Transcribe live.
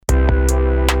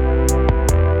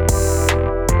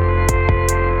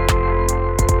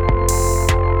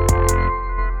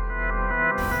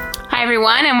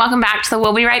welcome back to the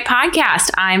We'll Be Right podcast.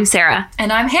 I'm Sarah.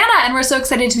 And I'm Hannah, and we're so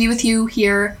excited to be with you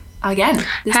here again.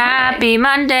 Happy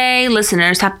Monday,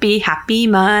 listeners. Happy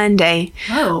Monday.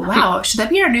 Oh, wow. Should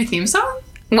that be our new theme song?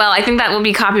 Well, I think that would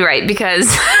be copyright because...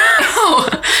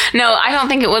 No, I don't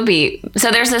think it would be.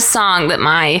 So there's this song that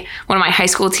one of my high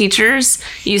school teachers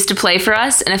used to play for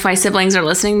us, and if my siblings are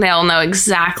listening, they'll know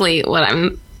exactly what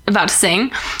I'm about to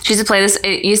sing. She used to play this.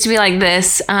 It used to be like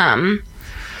this...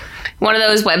 one of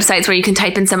those websites where you can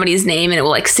type in somebody's name and it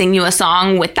will like sing you a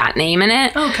song with that name in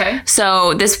it. Okay.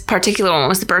 So this particular one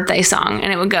was the birthday song,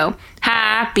 and it would go,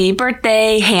 "Happy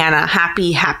birthday, Hannah.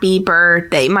 Happy, happy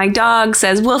birthday. My dog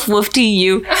says woof woof to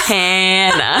you,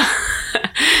 Hannah."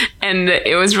 And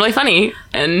it was really funny.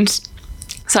 And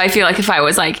so I feel like if I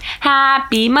was like,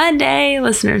 "Happy Monday,"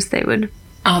 listeners, they would...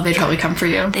 Oh, they'd probably come for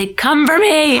you. They'd come for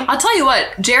me. I'll tell you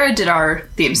what, Jared did our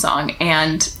theme song,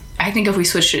 and I think if we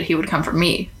switched it, he would come for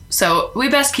me. So we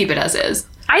best keep it as is.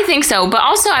 I think so. But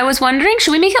also I was wondering,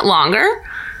 should we make it longer?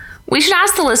 We should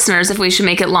ask the listeners if we should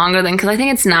make it longer than, because I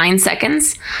think it's 9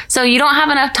 seconds. So you don't have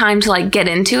enough time to like get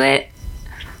into it.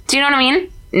 Do you know what I mean?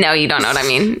 No, you don't know what I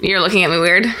mean. You're looking at me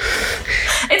weird.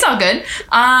 It's all good.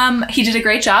 He did a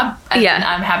great job. Yeah.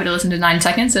 I'm happy to listen to 9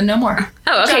 seconds and no more.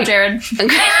 Oh, okay. Good job, Jared.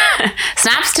 Okay.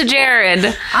 Snaps to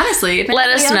Jared. Honestly, if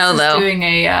let us know though. Doing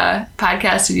a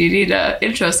podcast and you need an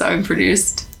intro song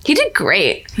produced. He did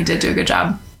great. He did do a good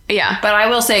job. Yeah. But I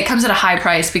will say it comes at a high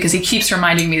price because he keeps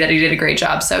reminding me that he did a great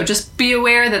job. So just be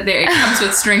aware that it comes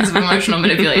with strings of emotional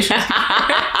manipulation.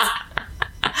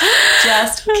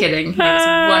 Just kidding. He was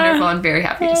wonderful and very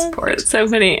happy to support. It's so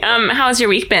funny. How's your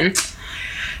week been?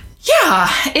 Yeah,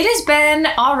 it has been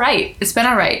all right. It's been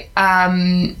all right.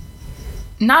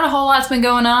 Not a whole lot's been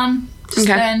going on. Just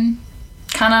been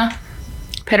kind of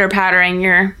pitter-pattering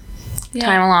your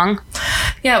time along.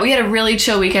 Yeah, we had a really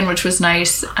chill weekend, which was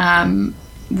nice.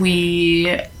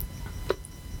 We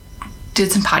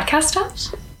did some podcast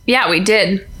stuff. Yeah, we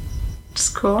did. Which is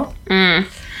cool. Mm.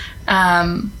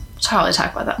 We'll probably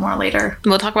talk about that more later.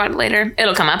 We'll talk about it later.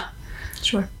 It'll come up.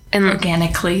 Sure.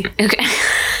 Organically. Okay.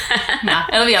 Nah,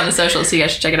 it'll be on the socials, so you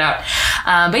guys should check it out.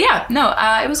 But yeah, no,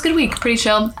 it was a good week. Pretty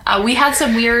chill. We had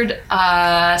some weird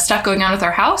stuff going on with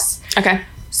our house. Okay.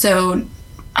 So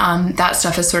that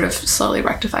stuff has sort of slowly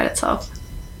rectified itself.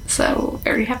 So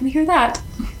very happy to hear that.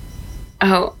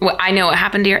 Oh, well, I know what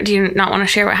happened to your... Do you not want to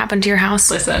share what happened to your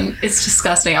house? Listen, it's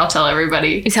disgusting. I'll tell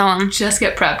everybody. You tell them. Just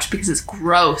get prepped because it's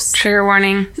gross. Trigger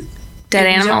warning. Dead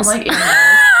animals. Like animals.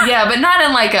 Yeah, but not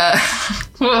in like a...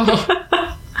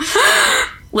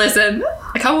 Listen,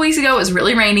 a couple weeks ago it was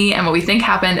really rainy, and what we think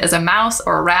happened is a mouse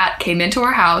or a rat came into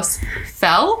our house,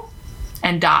 fell,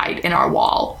 and died in our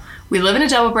wall. We live in a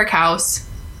double brick house.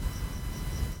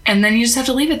 And then you just have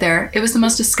to leave it there. It was the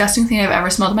most disgusting thing I've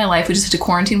ever smelled in my life. We just had to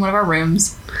quarantine one of our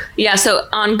rooms. Yeah, so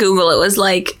on Google, it was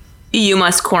like, you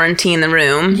must quarantine the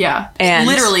room. Yeah. And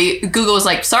literally, Google was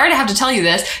like, sorry to have to tell you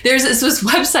this. There's this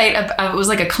website, it was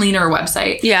like a cleaner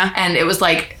website. Yeah. And it was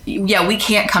like, yeah, we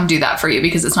can't come do that for you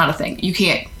because it's not a thing. You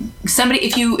can't,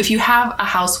 if you have a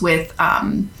house with,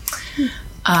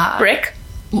 brick?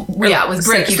 Yeah, with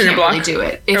brick, you can't really do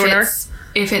it.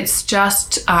 If it's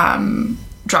just,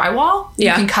 drywall,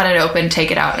 you can cut it open, take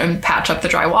it out, and patch up the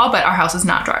drywall, but our house is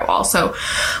not drywall. So,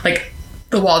 like,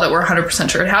 the wall that we're 100%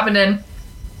 sure it happened in,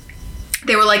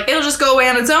 they were like, it'll just go away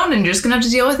on its own, and you're just gonna have to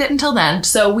deal with it until then.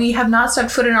 So we have not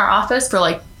stepped foot in our office for,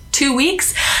 like, 2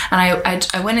 weeks, and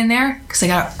I went in there, because I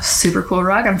got a super cool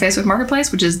rug on Facebook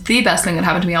Marketplace, which is the best thing that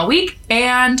happened to me all week,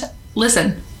 and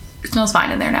listen, it smells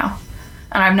fine in there now.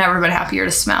 And I've never been happier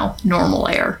to smell normal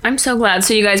air. I'm so glad.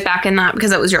 So you guys back in that,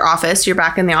 because that was your office. You're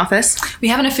back in the office? We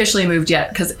haven't officially moved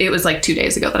yet, because it was like 2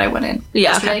 days ago that I went in.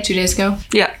 Yeah. Yesterday, 2 days ago.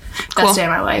 Yeah. Cool. Best day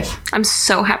of my life. I'm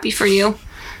so happy for you.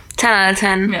 10 out of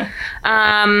 10. Yeah.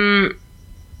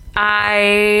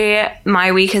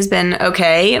 My week has been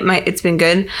okay. It's been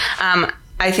good.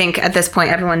 I think at this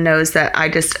point, everyone knows that I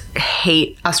just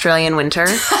hate Australian winter.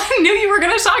 I knew you were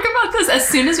going to talk about this as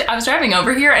soon as I was driving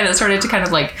over here, and it started to kind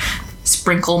of like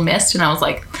sprinkle mist, and I was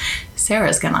like,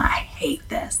 Sarah's gonna hate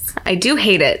this. I do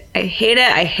hate it. I hate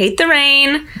it. I hate the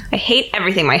rain. I hate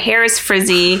everything. My hair is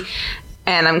frizzy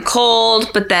and I'm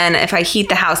cold, but then if I heat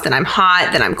the house, then I'm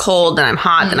hot, then I'm cold, then I'm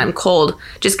hot, then I'm cold.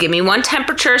 Just give me one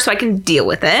temperature so I can deal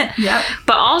with it. Yep.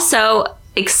 But also,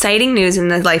 exciting news in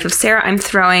the life of Sarah, I'm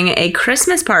throwing a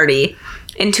Christmas party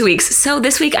in 2 weeks. So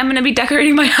this week I'm going to be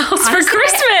decorating my house for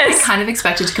Christmas. I kind of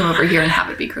expected to come over here and have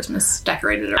it be Christmas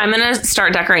decorated. Already. I'm going to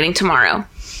start decorating tomorrow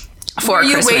for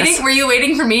Christmas. Were you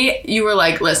waiting for me? You were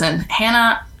like, listen,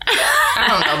 Hannah, I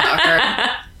don't know about her.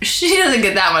 She doesn't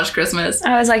get that much Christmas.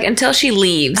 I was like, until she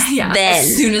leaves, then.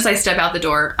 As soon as I step out the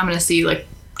door, I'm going to see like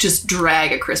just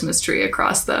drag a Christmas tree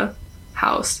across the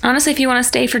house. Honestly, if you want to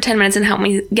stay for 10 minutes and help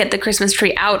me get the Christmas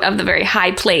tree out of the very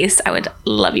high place, I would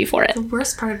love you for it. The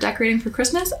worst part of decorating for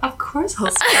Christmas? Of course I'll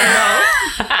say no.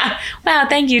 Wow,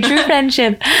 thank you. True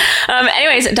friendship.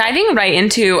 Anyways, diving right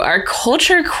into our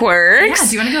culture quirks. Yeah,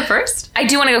 do you want to go first? I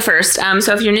do want to go first.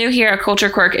 So if you're new here, a culture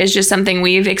quirk is just something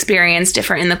we've experienced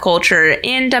different in the culture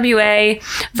in WA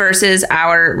versus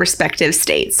our respective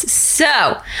states.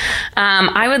 So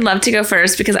I would love to go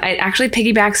first because it actually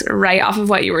piggybacks right off of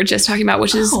what you were just talking about,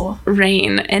 which is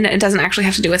rain. And it doesn't actually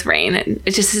have to do with rain.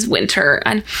 It just is winter.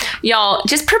 And y'all,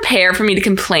 just prepare for me to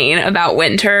complain about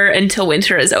winter until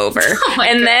winter is over.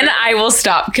 And then I will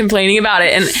stop complaining about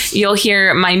it. And you'll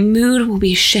hear my mood will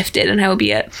be shifted and I will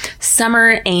be a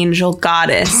summer angel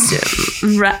goddess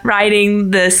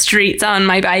riding the streets on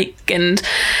my bike and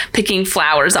picking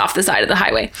flowers off the side of the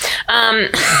highway.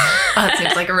 That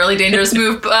seems like a really dangerous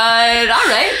move, but all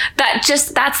right.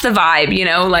 That's the vibe, you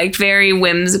know, like very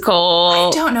whimsical.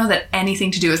 I don't know that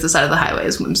anything to do with the side of the highway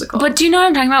is whimsical. But do you know what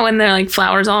I'm talking about when there are like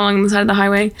flowers all along the side of the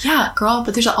highway? Yeah, girl,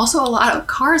 but there's also a lot of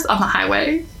cars on the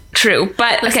highway. True,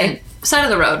 but okay. Side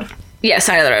of the road. Yeah,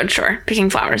 side of the road, sure. Picking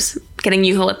flowers. Getting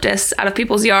eucalyptus out of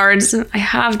people's yards. I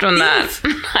have done that.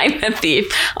 I'm a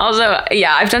thief. Also,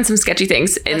 yeah, I've done some sketchy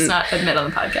things. Let's not admit on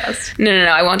the podcast. No.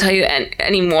 I won't tell you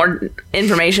any more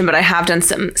information, but I have done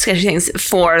some sketchy things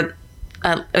for,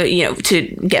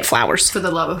 to get flowers. For the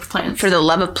love of plants. For the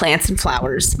love of plants and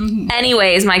flowers. Mm-hmm.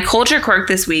 Anyways, my culture quirk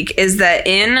this week is that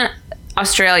in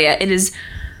Australia, it is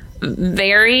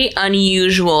very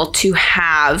unusual to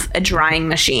have a drying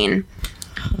machine.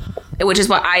 Which is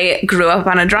what I grew up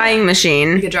on, a drying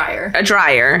machine. Like a dryer. A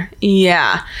dryer,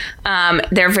 yeah.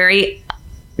 They're very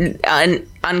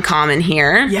uncommon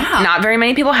here. Yeah. Not very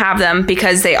many people have them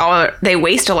because they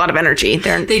waste a lot of energy.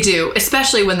 They do,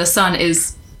 especially when the sun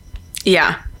is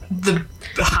the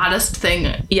hottest thing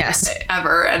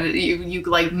ever, and you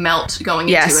like melt going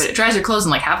into it. It dries your clothes in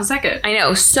like half a second. I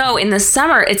know. So in the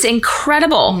summer, it's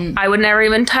incredible. I would never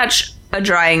even touch a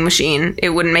drying machine. It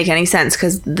wouldn't make any sense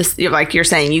because this, like you're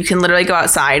saying, you can literally go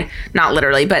outside, not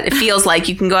literally, but it feels like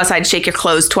you can go outside, shake your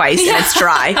clothes twice and it's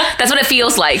dry. That's what it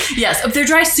feels like. Yes, they're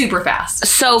dry super fast.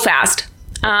 So fast.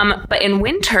 But in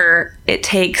winter, it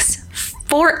takes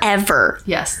forever.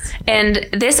 Yes. And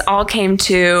this all came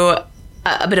to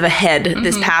a bit of a head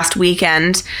this past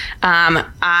weekend.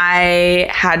 I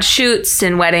had shoots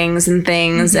and weddings and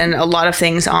things and a lot of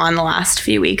things on the last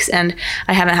few weeks, and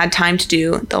I haven't had time to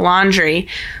do the laundry.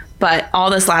 But all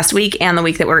this last week and the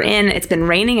week that we're in, it's been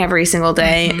raining every single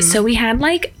day. So we had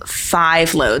like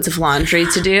 5 loads of laundry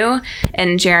to do.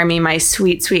 And Jeremy, my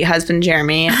sweet, sweet husband,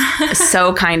 Jeremy,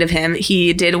 so kind of him.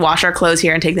 He did wash our clothes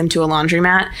here and take them to a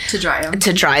laundromat. To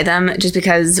dry them, just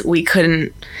because we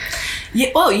couldn't.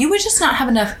 Yeah, well, you would just not have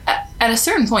enough. At a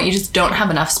certain point, you just don't have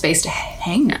enough space to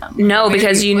hang them. No,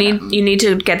 because you need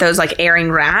to get those like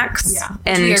airing racks. Yeah,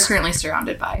 and we are currently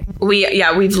surrounded by.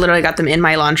 We've literally got them in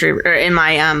my laundry or in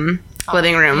my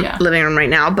living room right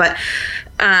now. But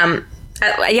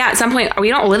at some point, we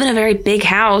don't live in a very big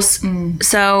house,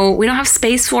 so we don't have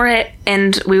space for it,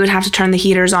 and we would have to turn the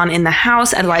heaters on in the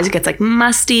house. Otherwise, it gets like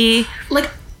musty.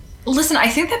 Listen, I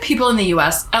think that people in the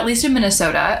U.S., at least in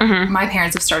Minnesota, my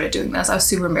parents have started doing this. I was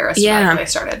super embarrassed about how they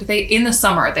started. In the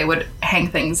summer, they would hang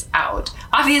things out.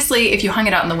 Obviously, if you hung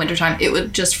it out in the wintertime, it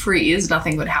would just freeze.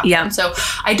 Nothing would happen. Yeah. So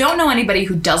I don't know anybody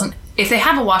who doesn't. If they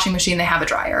have a washing machine, they have a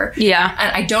dryer. Yeah.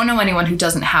 And I don't know anyone who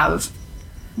doesn't have.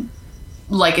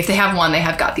 Like, if they have one, they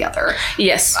have got the other.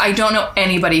 Yes. I don't know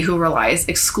anybody who relies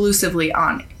exclusively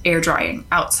on air drying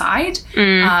outside.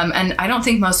 And I don't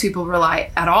think most people rely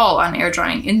at all on air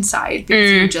drying inside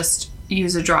because you just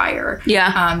use a dryer.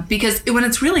 Yeah. Because when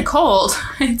it's really cold,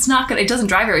 it doesn't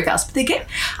dry very fast. But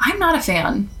I'm not a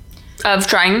fan. Of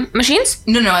drying machines?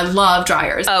 No, I love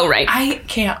dryers. Oh, right. I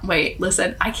can't wait.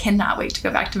 Listen, I cannot wait to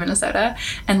go back to Minnesota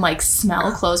and, like,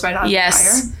 smell clothes right out of the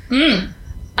dryer.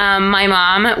 My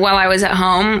mom, while I was at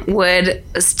home, would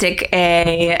stick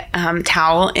a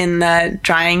towel in the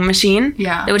drying machine.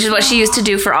 Yeah. Which is what she used to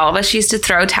do for all of us. She used to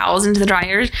throw towels into the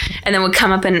dryers and then would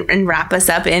come up and wrap us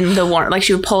up in the warm. Like,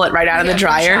 she would pull it right out of the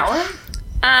dryer. Shower?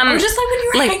 Or just like when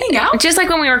you were hanging out? Just like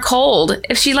when we were cold.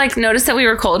 If she noticed that we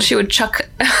were cold, she would chuck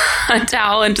a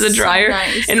towel into the dryer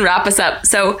and wrap us up.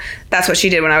 So that's what she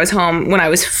did when I was home. When I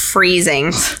was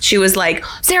freezing, she was like,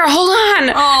 "Sarah, hold on!"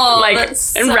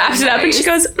 And wrapped it up. And she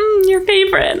goes, "Your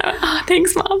favorite." Oh,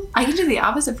 thanks, Mom. I can do the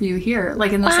opposite for you here.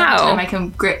 Like in the summertime, I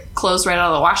can get clothes right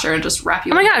out of the washer and just wrap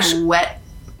you. Oh my gosh, wet.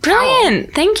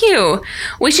 Brilliant! Thank you.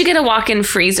 We should get a walk-in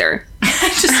freezer.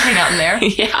 Just hang out in there.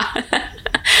 Yeah.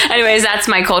 Anyways, that's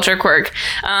my culture quirk.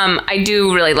 I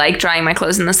do really like drying my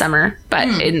clothes in the summer, but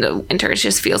in the winter it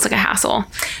just feels like a hassle.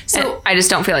 So and I just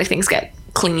don't feel like things get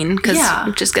clean because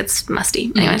it just gets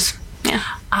musty. Anyways, yeah.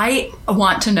 I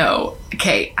want to know,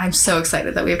 okay, I'm so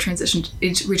excited that we have transitioned.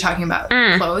 We're talking about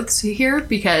clothes here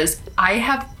because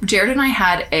Jared and I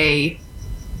had a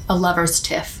lover's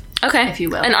tiff. Okay. If you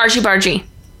will. An argy-bargy.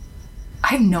 I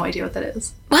have no idea what that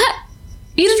is. What?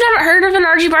 You've never heard of an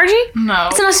argy-bargy? No.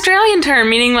 It's an Australian term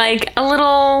meaning like a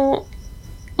little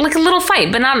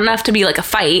fight, but not enough to be like a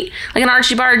fight. Like an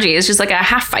argy-bargy is just like a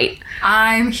half fight.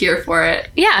 I'm here for it.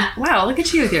 Yeah. Wow, look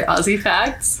at you with your Aussie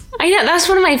facts. I know. That's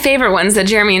one of my favorite ones that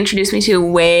Jeremy introduced me to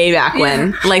way back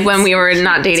when. Like when we were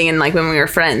not dating and like when we were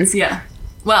friends. Yeah.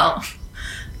 Well,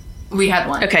 we had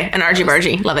one. Okay, an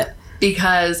argy-bargy. Love it.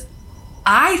 Because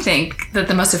I think that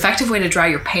the most effective way to dry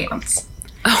your pants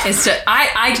is to...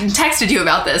 I texted you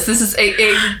about this. This is...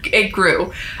 It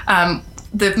grew.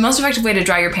 The most effective way to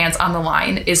dry your pants on the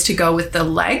line is to go with the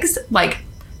legs, like,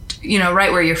 you know,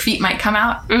 right where your feet might come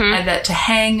out, and that to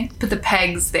hang, put the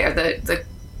pegs there, the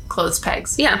clothes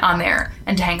pegs on there,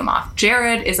 and to hang them off.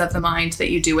 Jared is of the mind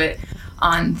that you do it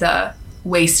on the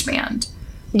waistband.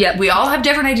 Yeah, we all have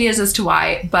different ideas as to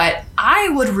why, but I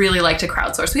would really like to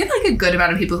crowdsource. We have like a good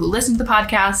amount of people who listen to the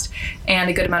podcast and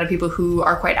a good amount of people who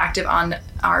are quite active on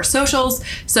our socials.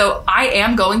 So I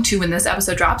am going to, when this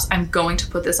episode drops, I'm going to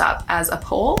put this up as a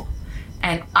poll,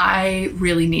 and I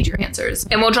really need your answers.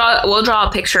 And we'll draw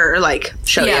a picture, or like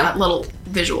show you. Yeah, little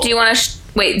visual. Do you want to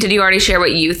wait? Did you already share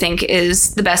what you think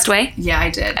is the best way? Yeah, I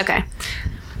did. Okay.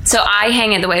 So I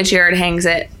hang it the way Jared hangs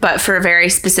it, but for a very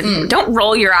specific... Don't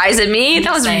roll your eyes at me.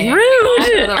 That was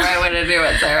rude. That's the right way to do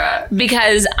it, Sarah.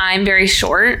 Because I'm very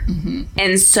short.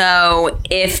 And so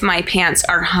if my pants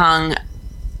are hung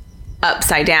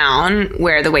upside down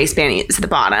where the waistband is at the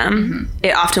bottom,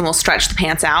 it often will stretch the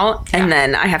pants out. Yeah. And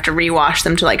then I have to rewash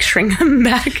them to like shrink them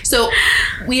back. So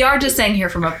we are just saying here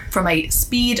from a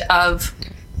speed of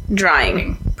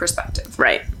drying perspective.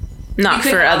 Right. Not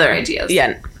for other ideas.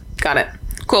 Yeah. Got it.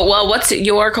 Cool. Well, what's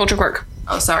your culture quirk?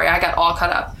 Oh, sorry. I got all caught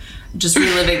up. Just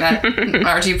reliving that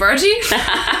argy-bargy.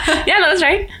 Yeah, that was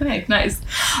right. Okay, nice.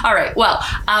 All right. Well,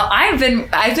 I've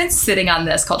been sitting on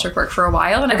this culture quirk for a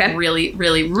while, and I'm really,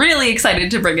 really, really excited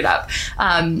to bring it up.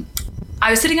 I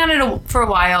was sitting on it for a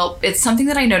while. It's something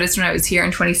that I noticed when I was here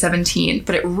in 2017,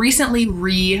 but it recently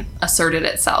reasserted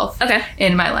itself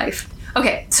in my life.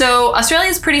 Okay, so Australia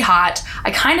is pretty hot.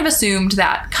 I kind of assumed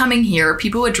that coming here,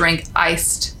 people would drink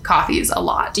iced coffees a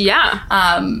lot. Yeah.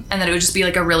 And that it would just be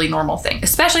like a really normal thing,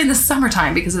 especially in the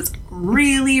summertime because it's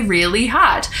really, really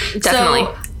hot. Definitely.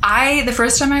 So the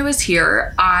first time I was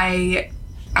here, I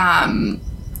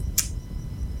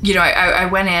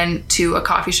went in to a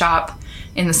coffee shop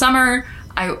in the summer.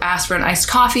 I asked for an iced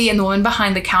coffee, and the woman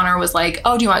behind the counter was like,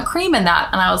 "Oh, do you want cream in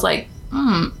that?" And I was like,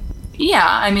 yeah.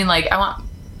 I mean, like, I want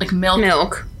like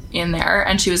milk in there.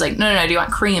 And she was like, no, do you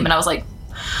want cream? And I was like,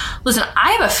 listen,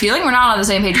 I have a feeling we're not on the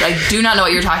same page, but I do not know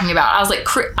what you're talking about. I was like,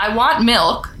 I want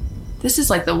milk. This is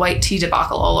like the white tea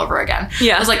debacle all over again.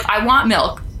 Yeah. I was like, I want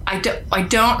milk. I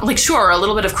don't like, sure, a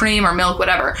little bit of cream or milk,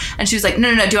 whatever. And she was like,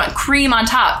 no, do you want cream on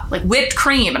top? Like whipped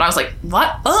cream? And I was like,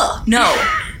 what? Ugh,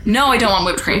 no, I don't want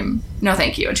whipped cream. No,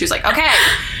 thank you. And she was like, okay.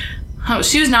 Oh,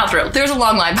 she was not thrilled. There was a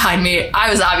long line behind me.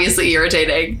 I was obviously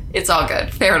irritating. It's all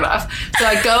good. Fair enough. So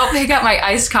I go pick up my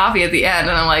iced coffee at the end,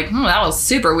 and I'm like, that was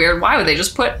super weird. Why would they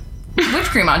just put whipped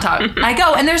cream on top? And I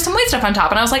go, and there's some white stuff on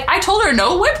top. And I was like, I told her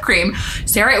no whipped cream.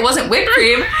 Sarah, it wasn't whipped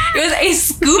cream. It was a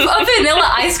scoop of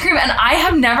vanilla ice cream, and I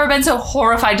have never been so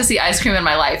horrified to see ice cream in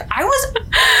my life. I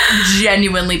was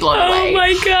genuinely blown away. Oh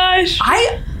my gosh.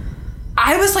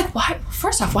 I was like, why?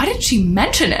 First off, why didn't she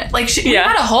mention it? Like, we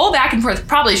had a whole back and forth.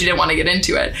 Probably she didn't want to get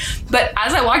into it. But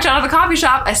as I walked out of the coffee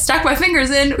shop, I stuck my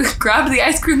fingers in, grabbed the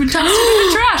ice cream, and tossed it in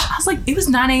the trash. I was like, it was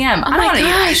 9 a.m. I don't want to eat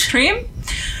ice cream.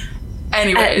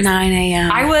 Anyways. At 9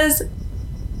 a.m. I was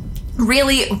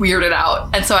really weirded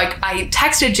out. And so I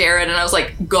texted Jared, and I was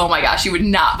like, oh my gosh, you would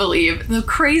not believe the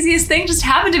craziest thing just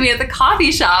happened to me at the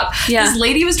coffee shop. Yeah. This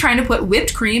lady was trying to put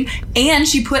whipped cream, and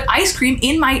she put ice cream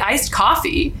in my iced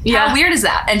coffee. Yeah. How weird is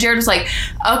that? And Jared was like,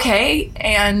 okay.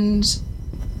 And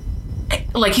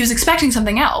like, he was expecting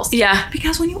something else. Yeah.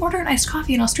 Because when you order an iced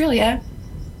coffee in Australia,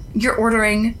 you're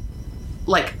ordering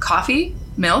like coffee,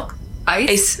 milk,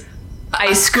 ice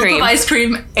cream. Of ice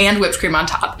cream and whipped cream on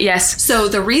top. Yes. So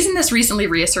the reason this recently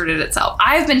reasserted itself,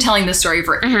 I've been telling this story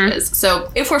for ages.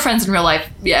 So if we're friends in real life,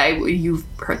 you've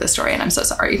heard this story, and I'm so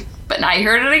sorry. But now you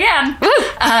heard it again.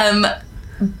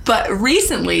 But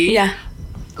recently,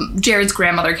 Jared's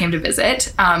grandmother came to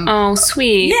visit. Oh,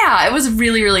 sweet. Yeah, it was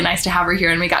really, really nice to have her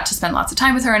here, and we got to spend lots of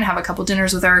time with her and have a couple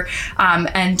dinners with her.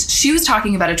 And she was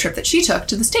talking about a trip that she took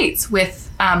to the States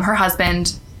with her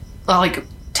husband, like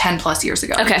 10 plus years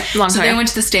ago. Okay, long time. So they went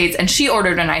to the States, and she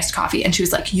ordered an iced coffee, and she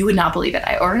was like, you would not believe it.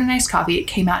 I ordered an iced coffee. It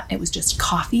came out, it was just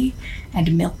coffee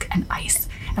and milk and ice.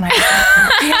 And I was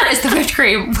like, where is the whipped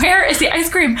cream? Where is the ice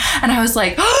cream? And I was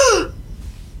like,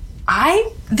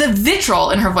 the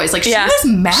vitriol in her voice, like she was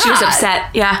mad. She was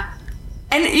upset, yeah.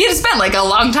 And it's been like a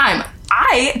long time.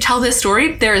 I tell this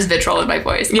story, there is vitriol in my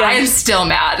voice. Yeah. I am still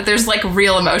mad. There's like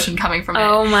real emotion coming from it.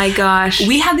 Oh my gosh.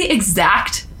 We had the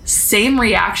exact same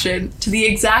reaction to the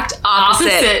exact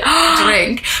opposite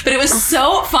drink. But it was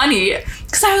so funny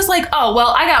because I was like, oh, well,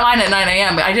 I got mine at 9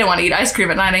 a.m., but I didn't want to eat ice cream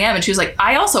at 9 a.m. And she was like,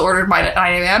 I also ordered mine at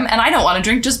 9 a.m. and I don't want to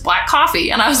drink just black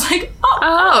coffee. And I was like,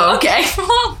 oh. Okay.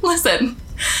 Well, listen.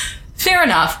 Fair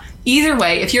enough. Either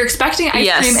way, if you're expecting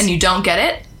ice cream and you don't get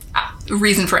it,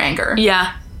 reason for anger.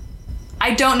 Yeah.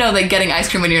 I don't know that getting ice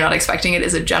cream when you're not expecting it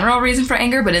is a general reason for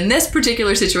anger, but in this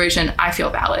particular situation, I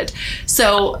feel valid.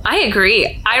 So I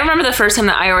agree. I remember the first time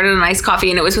that I ordered an iced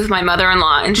coffee, and it was with my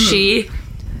mother-in-law, and she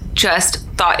just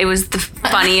thought it was the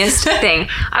funniest thing.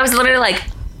 I was literally like,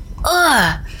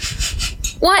 ugh,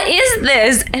 what is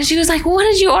this? And she was like, what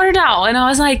did you order now? And I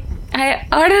was like, I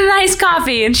ordered an iced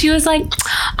coffee. And she was like,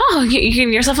 oh, you give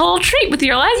yourself a little treat with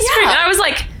your ice cream. And I was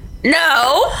like, no,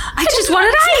 I just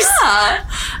wanted ice. Yeah.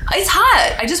 It's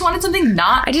hot. I just wanted something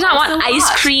not. I did not want ice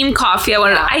cream coffee. I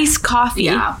wanted iced coffee.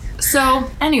 Yeah. So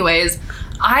anyways,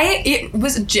 it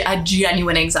was a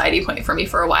genuine anxiety point for me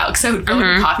for a while because I would go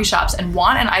to coffee shops and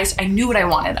want an ice. I knew what I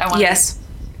wanted. I wanted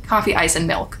coffee, ice, and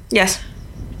milk. Yes.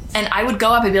 And I would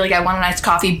go up and be like, I want an iced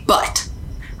coffee, but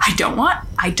I do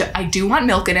want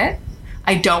milk in it.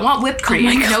 I don't want whipped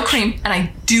cream, no cream, and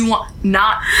I do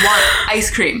not want ice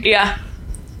cream. Yeah.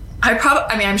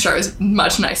 I'm sure I was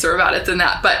much nicer about it than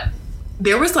that, but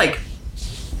there was like,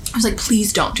 I was like,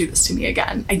 please don't do this to me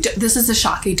again. This is a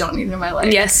shock I don't need in my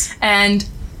life. Yes. And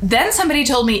then somebody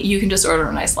told me you can just order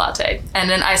an iced latte, and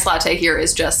an iced latte here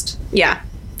is just a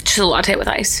latte with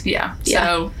ice. Yeah.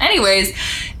 So anyways,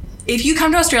 if you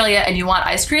come to Australia and you want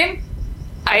ice cream,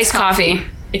 iced coffee.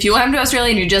 If you come to Australia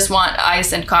and you just want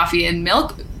ice and coffee and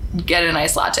milk, get an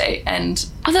iced latte. And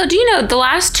although, do you know, the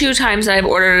last 2 times that I've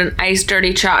ordered an iced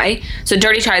dirty chai, so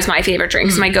dirty chai is my favorite drink,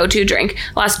 it's my go-to drink.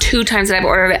 The last 2 times that I've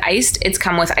ordered it iced, it's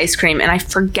come with ice cream, and I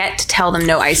forget to tell them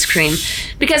no ice cream.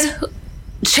 Because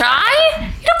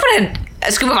chai? You don't put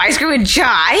a scoop of ice cream in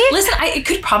chai? Listen, it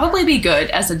could probably be good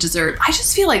as a dessert. I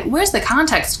just feel like, where's the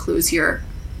context clues here?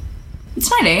 It's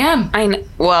 9 a.m.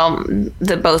 Well,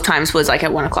 the both times was like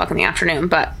at 1 o'clock in the afternoon,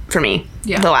 but for me,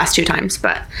 the last 2 times,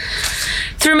 but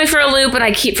threw me for a loop, and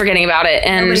I keep forgetting about it.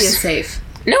 And nobody is safe.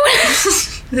 No one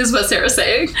is. This is what Sarah's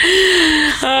saying.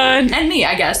 And me,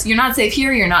 I guess. You're not safe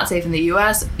here. You're not safe in the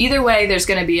U.S. Either way, there's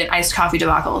going to be an iced coffee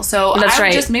debacle. So that's I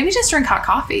would maybe just drink hot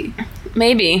coffee.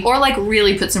 Maybe. Or like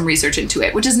really put some research into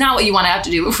it, which is not what you want to have to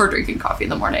do before drinking coffee in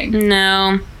the morning.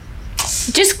 No.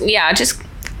 Just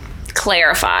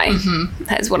clarify.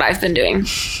 That's what I've been doing.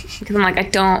 Because I'm like, I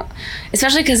don't,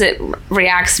 especially because it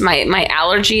reacts my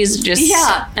allergies just.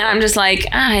 Yeah. And I'm just like,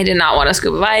 I did not want a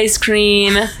scoop of ice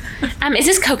cream. Is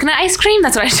this coconut ice cream?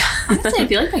 That's what I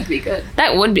feel like that could be good.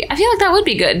 That would be. I feel like that would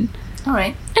be good. All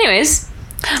right. Anyways,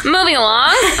 moving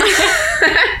along.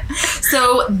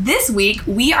 So this week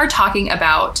we are talking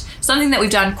about something that we've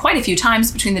done quite a few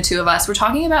times between the two of us. We're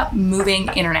talking about moving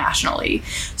internationally.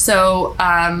 So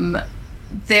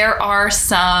there are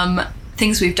some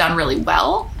things we've done really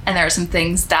well, and there are some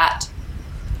things that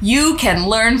you can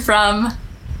learn from,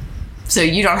 so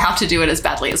you don't have to do it as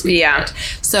badly as we did.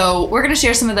 So we're going to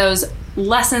share some of those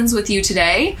lessons with you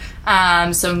today,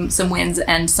 some wins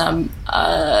and some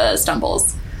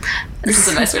stumbles. This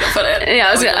is a nice way to put it. Yeah,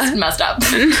 I was just messed up.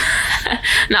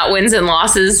 Not wins and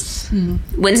losses.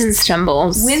 Wins and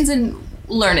stumbles. Wins and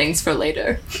learnings for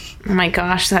later. Oh my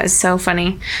gosh, that is so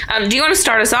funny. Do you want to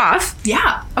start us off?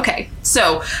 Yeah. Okay.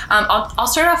 So I'll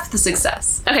start off with the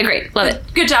success. Okay, great. Love it.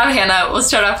 Good job, Hannah. We'll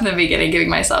start off in the beginning, giving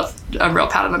myself a real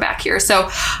pat on the back here. So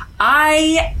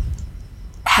I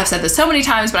have said this so many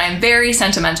times, but I'm very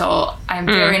sentimental. I'm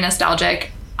very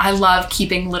nostalgic. I love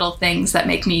keeping little things that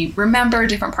make me remember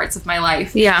different parts of my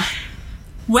life. Yeah.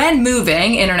 When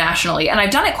moving internationally, and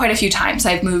I've done it quite a few times,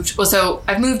 I've moved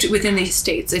within the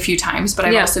States a few times, but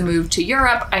I've also moved to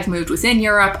Europe, I've moved within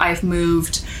Europe, I've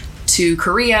moved to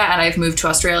Korea, and I've moved to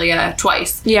Australia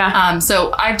twice. Yeah.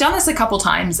 So I've done this a couple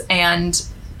times, and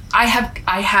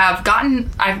I've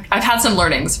had some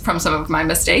learnings from some of my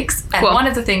mistakes. And one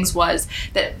of the things was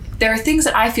that there are things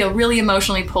that I feel really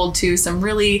emotionally pulled to, some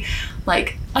really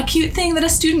like a cute thing that a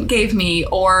student gave me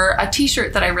or a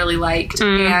t-shirt that I really liked.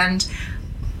 And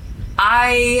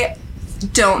I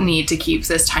don't need to keep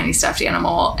this tiny stuffed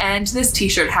animal. And this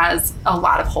t-shirt has a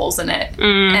lot of holes in it.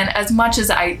 And as much as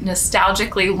I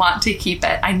nostalgically want to keep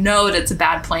it, I know that it's a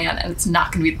bad plan and it's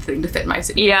not going to be the thing to fit in my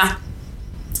suitcase. Yeah.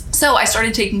 So I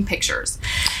started taking pictures.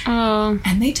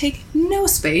 And they take no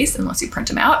space unless you print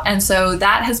them out. And so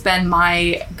that has been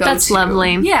my go-to. That's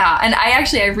lovely. Yeah. And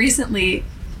I recently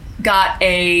got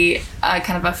a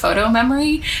kind of a photo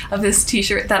memory of this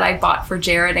t-shirt that I bought for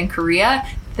Jared in Korea,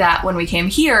 that when we came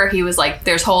here, he was like,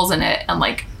 there's holes in it and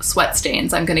like sweat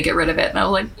stains. I'm going to get rid of it. And I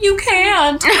was like, you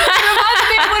can't. It reminds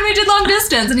me of when we did long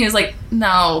distance. And he was like,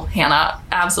 no, Hannah,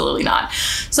 absolutely not.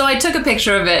 So I took a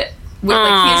picture of it with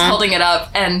like he's holding it up.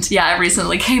 And yeah, it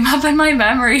recently came up in my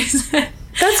memories.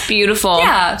 That's beautiful.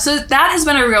 Yeah. So that has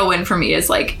been a real win for me, is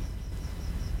like,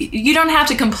 you don't have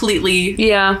to completely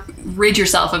rid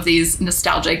yourself of these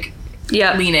nostalgic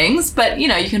leanings, but you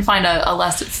know, you can find a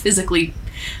less physically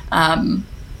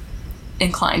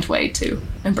inclined way to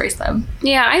embrace them.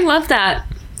 Yeah, I love that.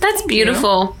 That's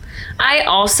beautiful. I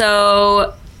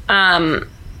also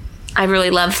I really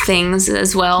love things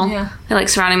as well. Yeah. I like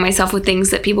surrounding myself with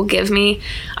things that people give me.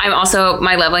 I'm also,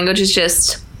 my love language is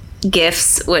just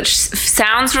gifts, which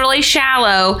sounds really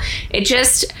shallow.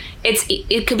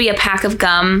 It could be a pack of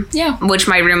gum, which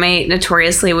my roommate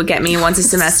notoriously would get me once a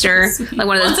semester. Like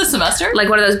one of those, once a semester? Like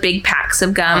one of those big packs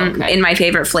of gum in my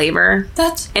favorite flavor.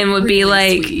 And would really be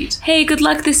like, sweet. Hey, good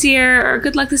luck this year, or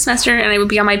good luck this semester, and it would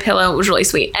be on my pillow. It was really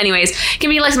sweet. Anyways, it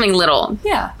can be like something little.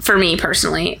 Yeah. For me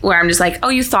personally, where I'm just like, oh,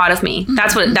 you thought of me. Mm-hmm.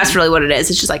 That's really what it is.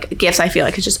 It's just like gifts. I feel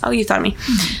like it's just, oh, you thought of me.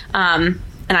 Mm-hmm.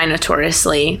 And I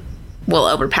notoriously will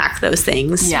overpack those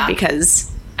things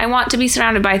because I want to be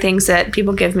surrounded by things that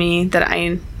people give me that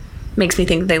makes me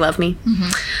think that they love me.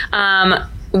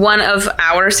 Mm-hmm. One of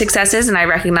our successes, and I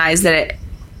recognize that it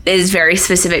is very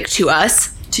specific to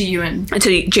us,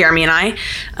 to Jeremy and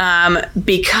I,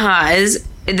 because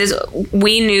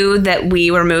we knew that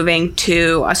we were moving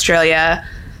to Australia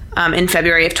in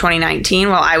February of 2019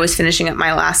 while I was finishing up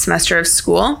my last semester of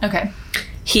school. Okay.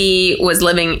 He was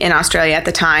living in Australia at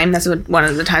the time. That's one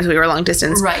of the times we were long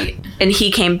distance. Right. And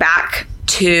he came back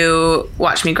to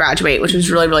watch me graduate, which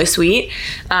was really, really sweet.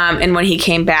 And when he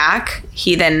came back,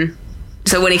 when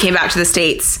he came back to the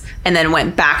States and then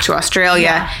went back to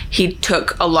Australia, he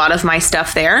took a lot of my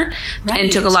stuff there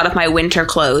and took a lot of my winter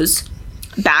clothes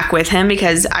back with him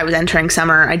because I was entering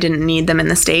summer. I didn't need them in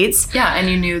the States. Yeah, and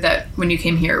you knew that when you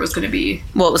came here, it was going to be...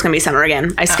 Well, it was going to be summer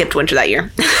again. I skipped winter that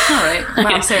year. All right.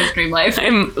 Wow, Sarah's dream life.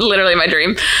 I'm literally my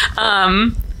dream.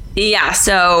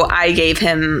 So I gave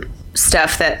him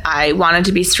stuff that I wanted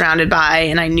to be surrounded by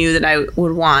and I knew that I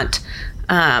would want,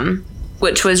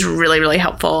 which was really, really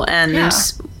helpful, and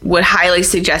would highly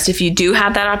suggest if you do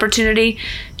have that opportunity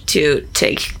to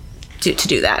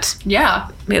do that. Yeah.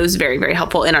 It was very, very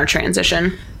helpful in our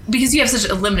transition. Because you have such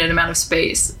a limited amount of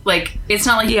space. Like, it's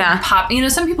not like you can pop... You know,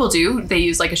 some people do. They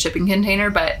use, like, a shipping container,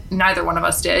 but neither one of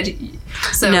us did.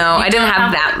 So no, I didn't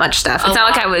have that much stuff. It's not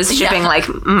like I was shipping, like,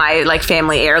 my, like,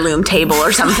 family heirloom table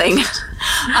or something.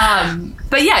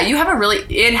 But, yeah, you have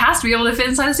it has to be able to fit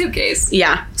inside a suitcase.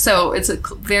 Yeah. So it's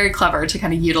very clever to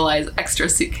kind of utilize extra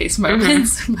suitcase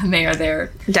moments when they are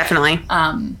there. Definitely.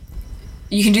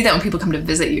 You can do that when people come to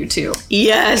visit you, too.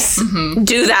 Yes. Mm-hmm.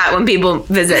 Do that when people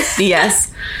visit. Yes.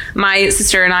 My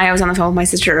sister and I was on the phone with my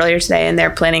sister earlier today, and her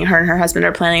and her husband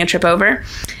are planning a trip over.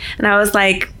 And I was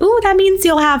like, ooh, that means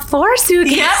you'll have 4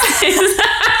 suitcases.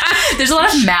 Yes. There's a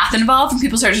lot of math involved when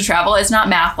people start to travel. It's not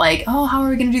math like, oh, how are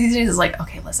we going to do these days? It's like,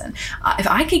 okay, listen, if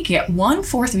I could get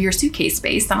 1/4 of your suitcase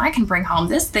space, then I can bring home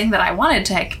this thing that I wanted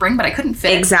to bring, but I couldn't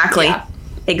fit. Exactly. Yeah.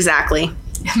 Exactly.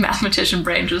 Mathematician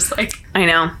brain just I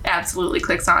know, absolutely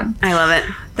clicks on. I love it.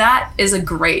 That is a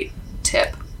great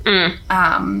tip.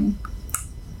 I'm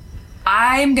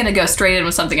gonna go straight in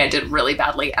with something I did really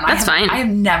badly, and that's fine. I have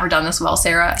never done this well,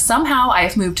 Sarah. Somehow I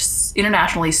have moved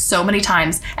internationally so many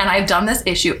times, and I've done this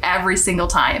issue every single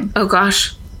time. Oh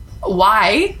gosh,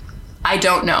 why? I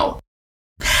don't know.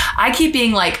 I keep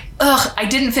being like, ugh, I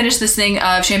didn't finish this thing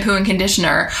of shampoo and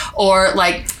conditioner, or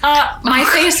like, my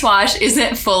face wash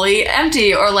isn't fully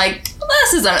empty, or like,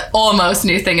 this is an almost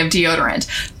new thing of deodorant.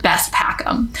 Best pack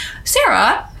 'em.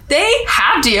 Sarah, they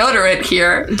have deodorant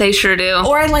here. They sure do.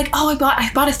 Or I'm like, oh, I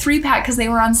bought a 3-pack because they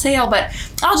were on sale, but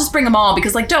I'll just bring them all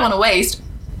because like, don't want to waste.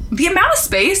 The amount of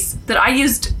space that I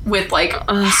used with like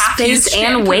half space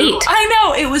and weight. I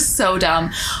know, it was so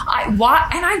dumb.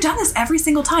 And I've done this every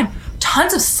single time.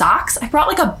 tons of socks. I brought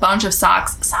like a bunch of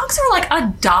socks. Socks are like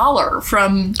 $1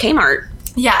 from Kmart.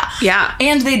 Yeah.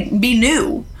 And they'd be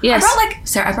new. Yes.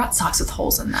 I brought socks with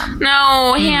holes in them.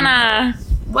 No, Hannah.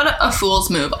 What a fool's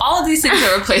move. All of these things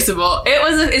are replaceable.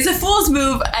 It's a fool's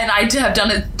move, and I have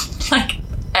done it like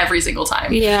every single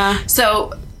time. Yeah.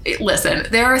 So listen,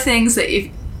 there are things that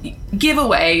if give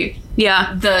away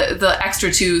the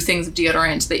extra 2 things of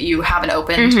deodorant that you haven't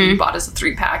opened, that you bought as a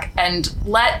 3-pack, and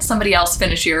let somebody else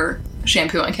finish your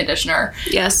shampoo and conditioner.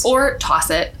 Yes. Or toss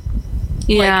it.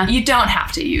 Yeah. Like, you don't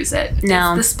have to use it.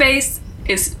 No. The space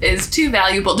is too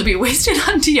valuable to be wasted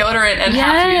on deodorant and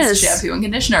have to use shampoo and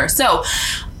conditioner. So,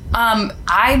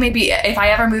 if I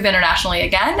ever move internationally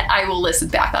again, I will listen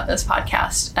back on this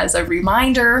podcast as a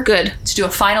reminder. Good. To do a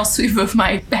final sweep of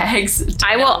my bags.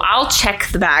 I'll check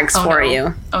the bags for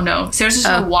you. Oh no. Sarah's just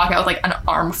going to walk out with like an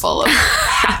armful of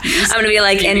I'm going to be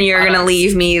like, and you're going to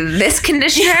leave me this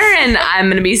conditioner and I'm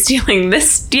going to be stealing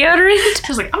this deodorant.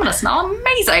 She's like, I'm going to smell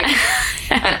amazing.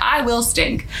 And I will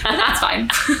stink. But that's fine.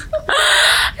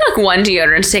 I feel like one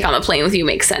deodorant to take on the plane with you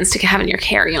makes sense to have in your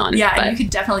carry-on. Yeah, and you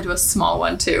could definitely do a small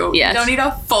one too. Yes. You don't need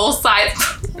a full size.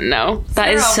 No,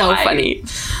 that is so funny.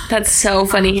 That's so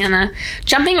funny, Hannah.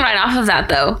 Jumping right off of that,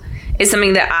 though, is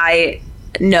something that I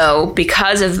know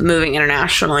because of moving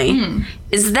internationally.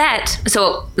 Is that,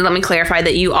 so let me clarify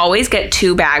that you always get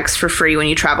 2 bags for free when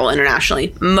you travel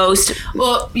internationally. Mostly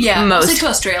to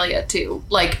Australia too.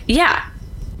 Like, yeah,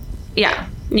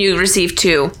 you receive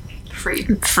 2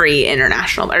 free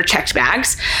international or checked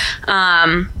bags.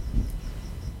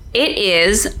 It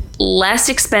is less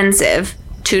expensive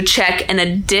to check an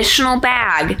additional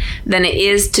bag than it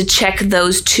is to check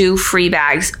those 2 free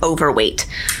bags overweight.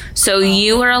 So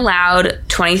you are allowed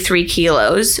 23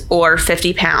 kilos or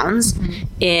 50 pounds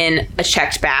in a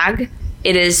checked bag.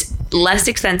 It is less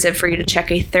expensive for you to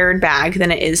check a 3rd bag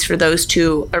than it is for those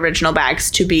 2 original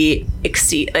bags to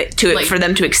for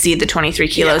them to exceed the 23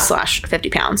 kilos / 50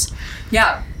 pounds.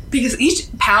 Yeah. Because each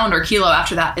pound or kilo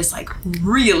after that is like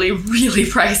really, really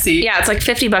pricey. Yeah, it's like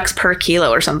 $50 per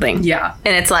kilo or something. Yeah.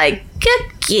 And it's like,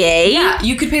 okay. Yeah,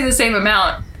 you could pay the same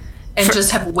amount and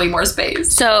just have way more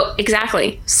space. So,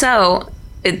 exactly. So,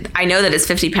 I know that it's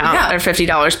 $50 or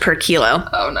 $50 per kilo.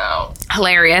 Oh, no.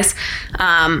 Hilarious.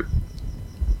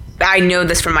 I know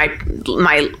this from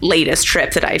my latest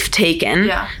trip that I've taken.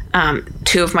 Yeah.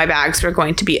 2 of my bags were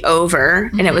going to be over,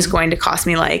 and it was going to cost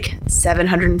me like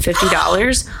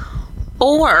 $750.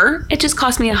 Or it just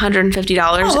cost me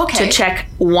 $150 to check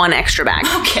 1 extra bag.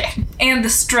 Okay. And the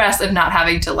stress of not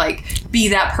having to like be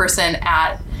that person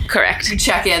at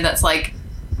check-in that's like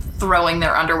throwing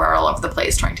their underwear all over the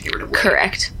place trying to get rid of weight.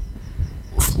 Correct.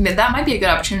 That might be a good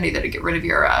opportunity to get rid of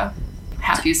your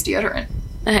half-used deodorant.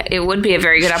 It would be a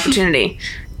very good opportunity,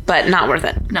 but not worth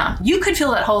it. No. You could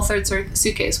fill that whole 3rd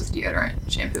suitcase with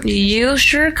deodorant, shampoo. You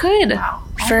sure could. Wow.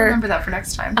 I'll remember that for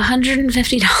next time.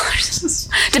 $150.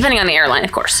 Depending on the airline,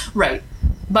 of course. Right.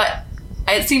 But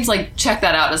it seems like check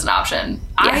that out as an option.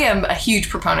 Yeah. I am a huge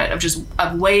proponent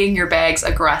of weighing your bags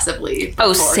aggressively.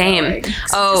 Oh, same.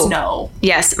 Just no.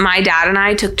 Yes. My dad and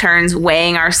I took turns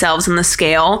weighing ourselves on the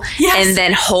scale and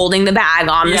then holding the bag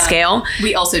on the scale.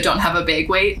 We also don't have a bag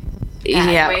weight.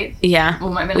 Weight. Yeah.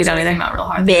 Well, my minutes came out real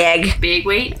hard. Big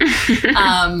weight.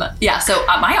 So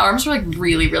my arms were like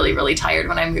really, really, really tired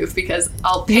when I moved because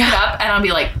I'll pick it up and I'll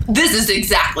be like, this is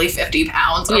exactly 50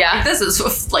 pounds. Or like, this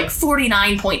is like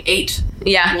 49.8.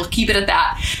 Yeah. We'll keep it at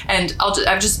that. And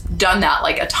I've just done that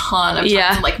like a ton of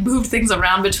times and like moved things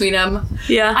around between them.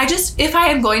 Yeah. If I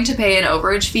am going to pay an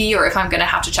overage fee or if I'm going to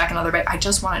have to check another bag, I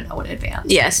just want to know in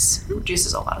advance. Yes. It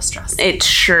reduces a lot of stress. It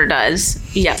sure does.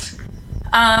 Yep.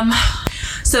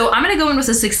 So I'm going to go in with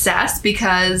a success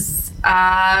because,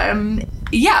 I'm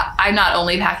not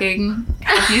only packing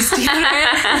half-used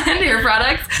deodorant and hair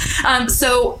products.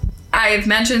 So I've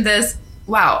mentioned this.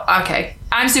 Wow. Okay.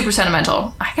 I'm super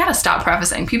sentimental. I got to stop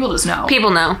prefacing. People just know. People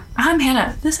know. I'm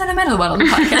Hannah, the sentimental one on the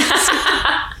podcast.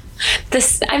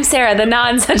 I'm Sarah, the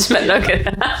non-sentimental. Okay.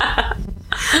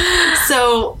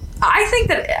 So I think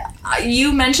that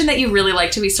you mentioned that you really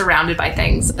like to be surrounded by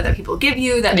things that people give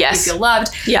you, that make you feel loved.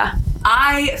 Yeah.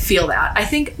 I feel that. I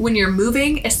think when you're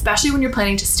moving, especially when you're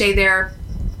planning to stay there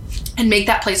and make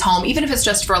that place home, even if it's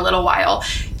just for a little while,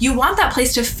 you want that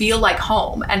place to feel like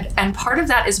home. And part of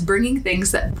that is bringing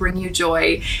things that bring you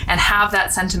joy and have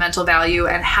that sentimental value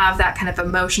and have that kind of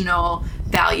emotional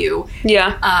value.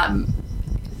 Yeah.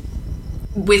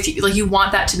 With you, like you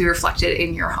want that to be reflected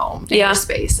in your home, in your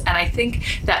space. And I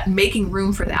think that making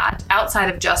room for that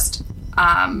outside of just,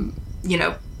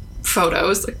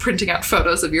 photos, like printing out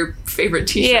photos of your favorite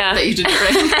t-shirt that you didn't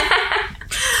bring.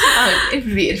 It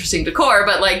would be interesting decor,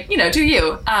 but like, you know, do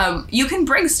you. You can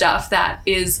bring stuff that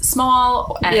is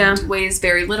small and weighs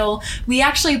very little. We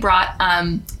actually brought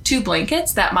 2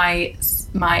 blankets that my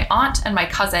aunt and my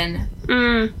cousin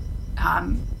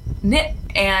knit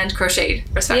and crocheted,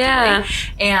 respectively,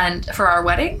 and for our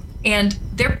wedding. And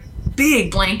they're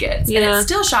big blankets, and it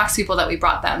still shocks people that we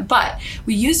brought them. But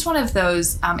we used one of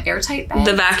those airtight bags.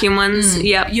 The vacuum ones.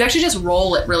 Yep. You actually just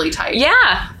roll it really tight.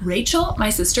 Yeah. Rachel, my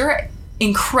sister,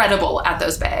 incredible at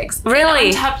those bags.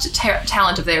 Really? An untapped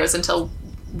talent of theirs until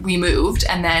we moved,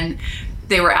 and then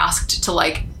they were asked to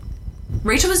like.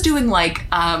 Rachel was doing like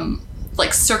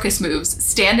circus moves,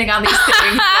 standing on these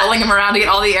things, rolling them around to get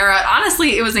all the air out.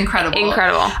 Honestly, it was incredible.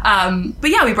 But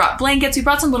yeah, we brought blankets, we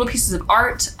brought some little pieces of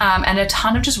art, and a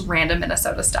ton of just random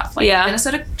Minnesota stuff, like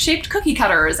Minnesota shaped cookie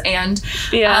cutters and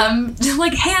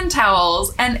like hand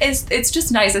towels. And it's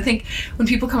just nice. I think when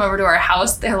people come over to our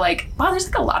house, they're like, wow, there's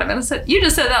like a lot of Minnesota. You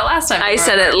just said that last time. I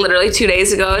said it literally 2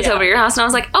 days ago. It's over your house, and I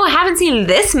was like, oh, I haven't seen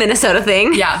this Minnesota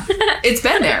thing. Yeah, it's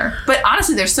been there. But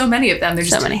honestly, there's so many of them. They're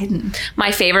just hidden.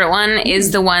 My favorite one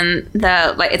is the one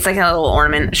that like it's like a little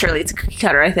ornament. Surely it's a cookie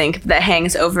cutter, I think, that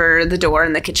hangs over the door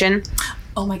in the kitchen.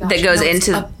 Oh my gosh! That goes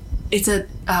into. It's a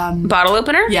bottle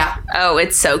opener. Yeah. Oh,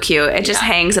 it's so cute. It just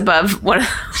hangs above one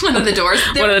of the doors.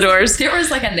 One of the doors. There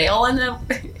was like a nail in it.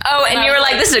 Oh, and you were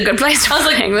like, "This is a good place to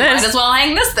hang this." Might as well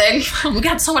hang this thing. We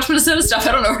got so much Minnesota stuff.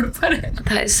 I don't know where to put it.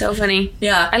 That is so funny.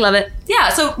 Yeah, I love it. Yeah.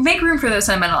 So make room for those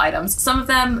sentimental items. Some of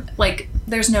them, like,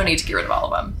 there's no need to get rid of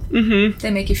all of them. Mm-hmm.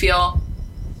 They make you feel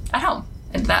at home.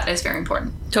 And that is very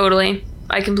important. Totally.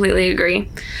 I completely agree.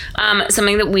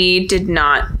 Something that we did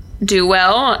not do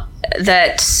well,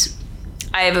 that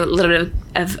I have a little bit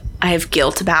of I have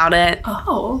guilt about it.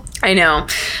 Oh. I know.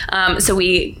 So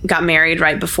we got married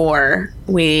right before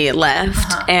we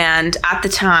left. And at the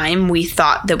time, we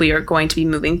thought that we were going to be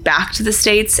moving back to the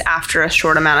States after a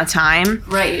short amount of time.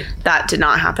 Right. That did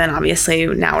not happen, obviously.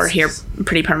 Now we're here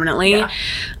pretty permanently.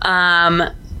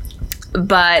 Yeah.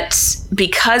 But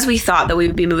because we thought that we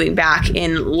would be moving back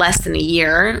in less than a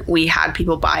year, we had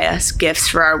people buy us gifts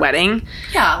for our wedding.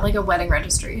 Yeah, like a wedding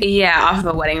registry. Yeah, off of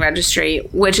a wedding registry,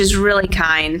 which is really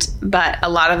kind. But a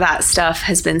lot of that stuff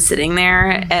has been sitting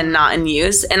there and not in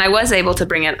use. And I was able to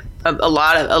bring it a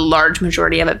large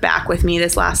majority of it back with me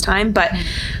this last time. But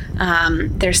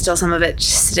there's still some of it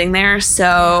just sitting there.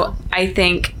 So I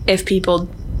think if people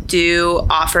do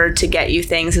offer to get you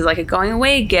things as like a going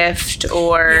away gift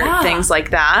or things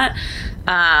like that,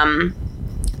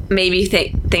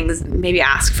 maybe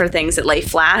ask for things that lay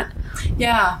flat,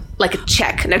 like a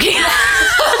check. No, okay.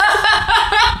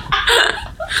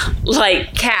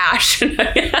 Like cash. Like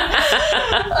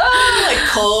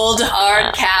cold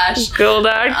hard cash.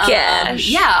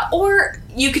 Yeah, or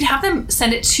you could have them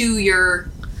send it to your.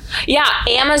 Yeah,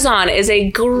 Amazon is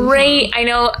a great, I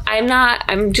know,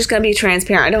 I'm just going to be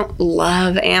transparent. I don't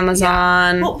love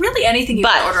Amazon. Yeah. Well, really anything you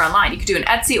can order online. You could do an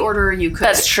Etsy order. You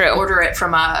could order it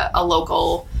from a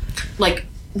local, like,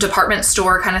 department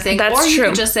store kind of thing. That's or you true.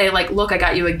 could just say, like, look, I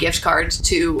got you a gift card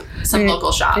to some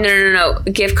local shop. No.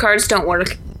 Gift cards don't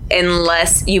work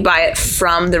unless you buy it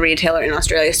from the retailer in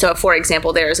Australia. So, for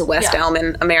example, there is a West Elm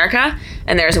in America,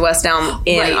 and there's a West Elm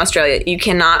in Australia. You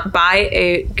cannot buy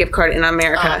a gift card in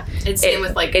America. It's same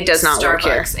with like it does not Starbucks work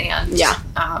here.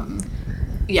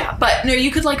 But no, you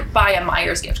could like buy a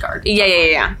Myers gift card.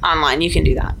 Yeah. Online, you can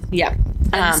do that. Yeah.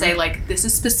 And say like, this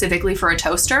is specifically for a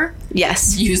toaster.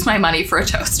 Yes. Use my money for a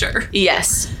toaster.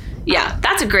 Yes. Yeah,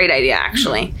 that's a great idea,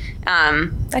 actually.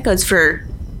 That goes for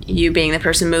you being the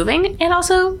person moving, and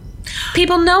also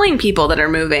people knowing people that are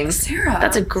moving. Sarah,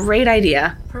 that's a great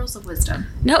idea. Pearls of wisdom.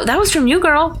 No, that was from you,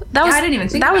 girl. I didn't even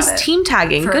think that about was team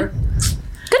tagging. Good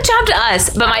job to us.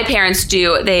 But my parents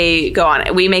do. They go on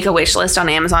it. We make a wish list on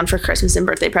Amazon for Christmas and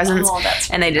birthday presents,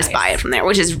 and they just buy it from there,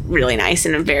 which is really nice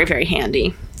and very, very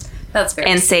handy. That's very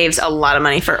and saves a lot of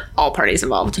money for all parties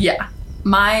involved. Yeah,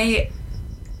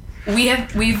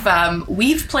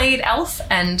 we've played Elf,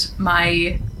 and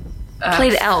my.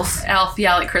 Played Elf,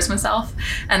 like Christmas Elf,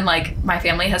 and like my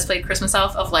family has played Christmas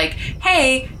Elf of like,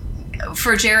 hey,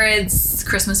 for Jared's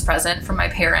Christmas present from my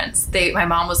parents, my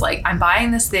mom was like, I'm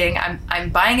buying this thing, I'm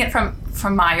buying it from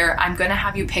Meijer, I'm gonna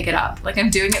have you pick it up, like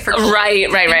I'm doing it for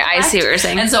right. I see what you're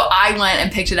saying. And so I went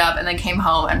and picked it up and then came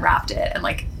home and wrapped it and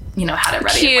like, you know, had it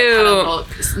ready. Cute. And, like, had a little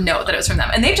note that it was from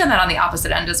them, and they've done that on the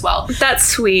opposite end as well. That's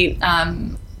sweet.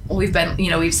 We've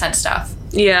sent stuff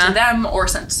to them or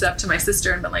sent stuff to my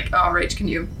sister and been like, oh, Rach, can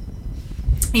you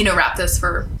wrap this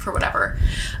for whatever.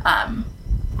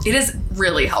 It is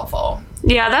really helpful.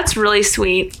 Yeah, that's really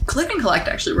sweet. Click and collect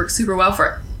actually works super well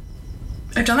for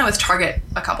I've done that with Target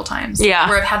a couple times. Yeah.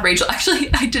 Where I've had Rachel, actually,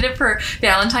 I did it for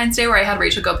Valentine's Day where I had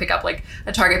Rachel go pick up like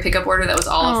a Target pickup order that was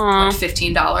all of like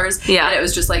 $15. Yeah. And it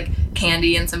was just like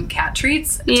candy and some cat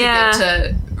treats to give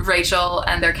to Rachel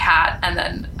and their cat, and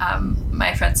then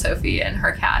my friend Sophie and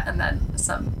her cat, and then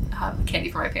some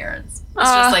candy for my parents. It's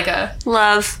just like a...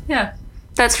 Love. Yeah.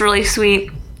 That's really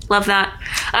sweet. Love that.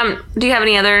 Do you have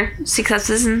any other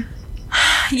successes and...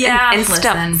 Yeah, and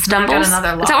stumbles. Got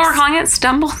another loss. Is that what we're calling it?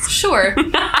 Stumbles? Sure.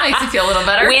 Makes you feel a little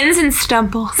better. Wins and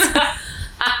stumbles.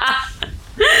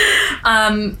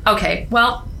 Okay,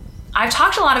 well, I've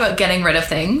talked a lot about getting rid of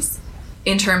things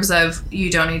in terms of you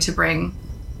don't need to bring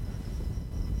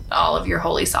all of your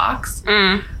holy socks.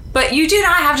 But you do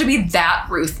not have to be that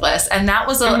ruthless. And that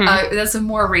was that's a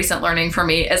more recent learning for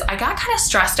me, is I got kind of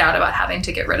stressed out about having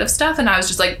to get rid of stuff. And I was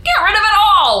just like, get rid of it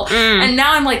all. And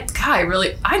now I'm like, God,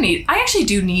 I actually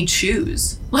do need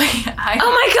shoes. Like, oh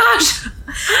my gosh.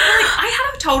 I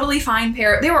had a totally fine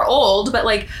pair. They were old, but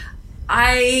like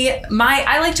I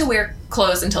like to wear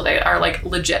clothes until they are like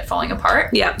legit falling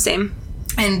apart. Yeah, same.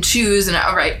 And shoes, and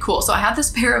all right, cool. So I have this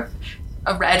pair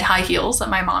of red high heels that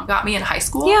my mom got me in high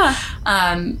school. Yeah.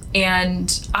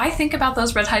 And I think about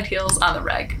those red high heels on the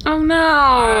reg. Oh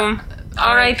no.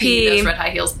 R.I.P. those red high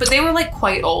heels. But they were like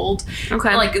quite old.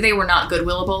 Okay. Like they were not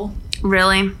Goodwillable.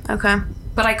 Really? Okay.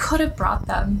 But I could have brought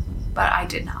them, but I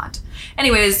did not.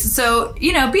 Anyways, so, be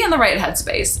in the right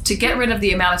headspace to get rid of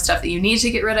the amount of stuff that you need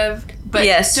to get rid of. But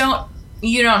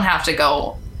you don't have to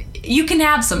go. You can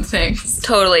have some things.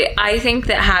 Totally. I think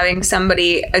that having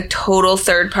somebody, a total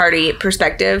third-party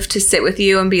perspective to sit with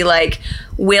you and be like,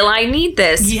 will I need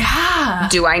this? Yeah.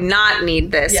 Do I not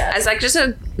need this? Yes. As like just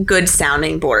a good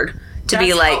sounding board to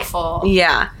be like, helpful.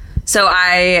 Yeah. So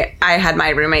I had my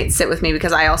roommate sit with me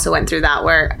because I also went through that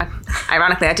where,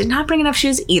 ironically, I did not bring enough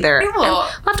shoes either.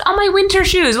 I left all my winter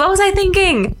shoes. What was I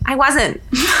thinking? I wasn't.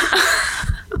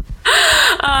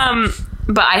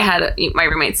 But I had my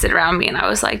roommates sit around me and I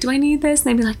was like, do I need this?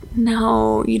 And they'd be like,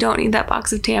 no, you don't need that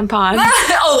box of tampons.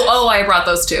 I brought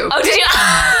those too. Oh, did you?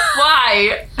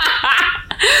 Why?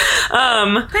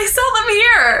 They sell them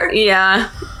here. Yeah.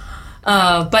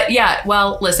 But yeah,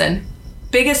 well, listen.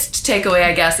 Biggest takeaway,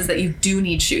 I guess, is that you do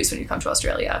need shoes when you come to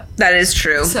Australia. That is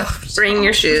true. So bring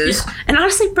your shoes. Yeah. And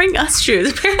honestly, bring us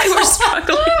shoes. Apparently we're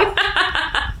struggling.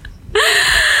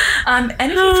 And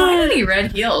if you find any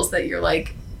red heels that you're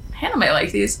like, Hannah might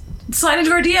like these, slide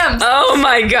into our DMs. Oh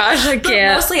my gosh, I can't.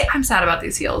 But mostly, I'm sad about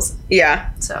these heels.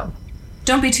 Yeah. So,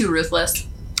 don't be too ruthless.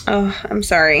 Oh, I'm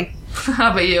sorry.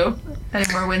 How about you?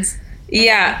 Any more wins?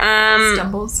 Yeah.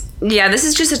 Stumbles? Yeah, this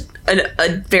is just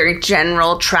a very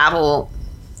general travel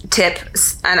tip,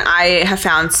 and I have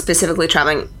found specifically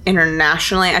traveling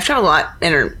internationally. I've traveled a lot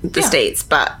in the States,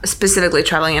 but specifically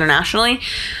traveling internationally,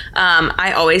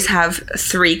 I always have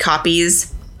 3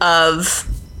 copies of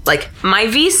like my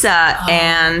visa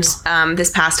and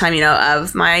this past time,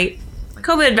 of my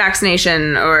COVID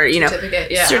vaccination or,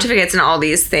 certificates and all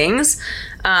these things,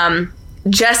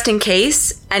 just in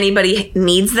case anybody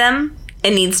needs them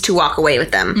and needs to walk away with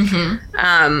them.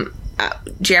 Mm-hmm.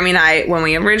 Jeremy and I, when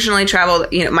we originally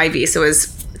traveled, my visa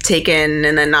was taken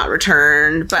and then not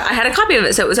returned, but I had a copy of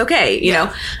it, so it was okay. You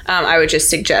know, I would just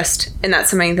suggest, and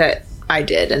that's something that I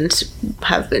did and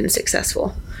have been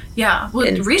successful. Yeah, well,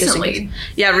 recently.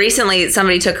 Yeah, recently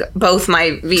somebody took both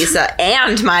my visa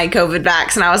and my COVID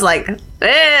vax, and I was like,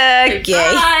 okay.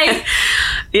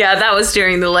 Yeah, that was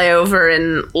during the layover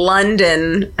in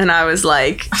London, and I was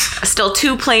like, still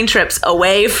 2 plane trips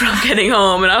away from getting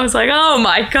home, and I was like, oh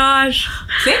my gosh.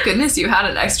 Thank goodness you had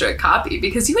an extra copy,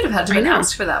 because you would have had to be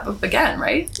asked for that again,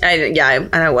 right?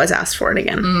 I was asked for it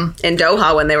again. In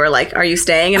Doha when they were like, are you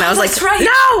staying? And I was like, right.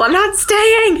 No, I'm not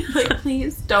staying. Like,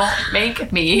 please don't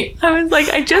make me. I was like,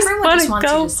 I just want to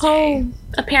go home.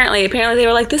 Apparently they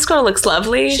were like, this girl looks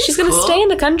lovely. She's going to stay in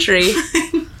the country.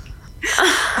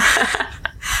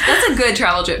 That's a good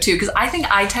travel trip too, because I think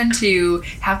I tend to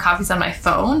have copies on my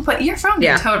phone, but your phone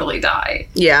can totally die.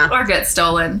 Yeah. Or get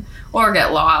stolen. Or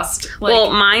get lost.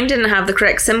 Well, mine didn't have the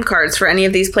correct SIM cards for any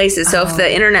of these places, so if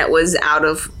the internet was out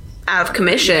of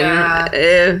commission,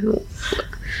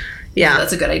 yeah,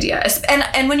 that's a good idea.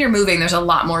 And when you're moving, there's a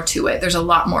lot more to it. There's a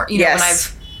lot more. You know,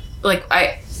 when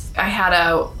I had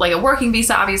a working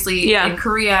visa, obviously, in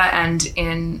Korea,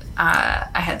 and I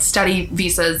had study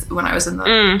visas when I was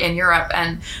in Europe,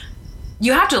 and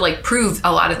you have to prove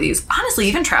a lot of these. Honestly,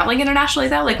 even traveling internationally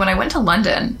though, when I went to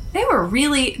London, they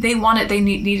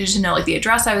needed to know the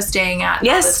address I was staying at and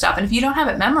all this stuff. And if you don't have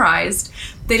it memorized,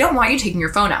 they don't want you taking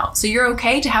your phone out. So you're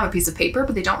okay to have a piece of paper,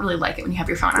 but they don't really like it when you have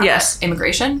your phone out at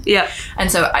immigration. Yeah. And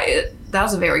so that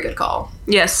was a very good call.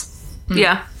 Yes. Mm.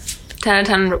 Yeah. 10 out of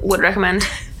 10 would recommend.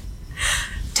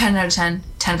 10 out of 10.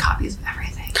 10 copies of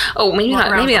everything. Oh, maybe not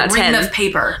 10. Ream of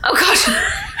paper. Oh, gosh.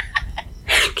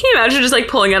 Can you imagine just like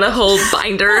pulling out a whole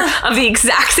binder of the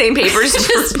exact same papers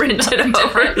just printed over and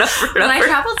over and over? When I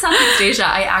traveled Southeast Asia,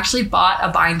 I actually bought a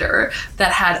binder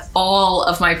that had all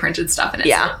of my printed stuff in it.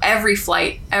 Yeah. So every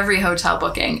flight, every hotel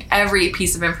booking, every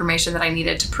piece of information that I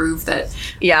needed to prove that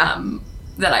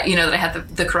that I had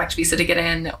the correct visa to get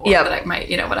in, or that I might,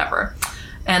 whatever.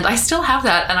 And I still have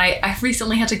that, and I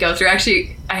recently had to go through.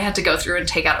 Actually, I had to go through and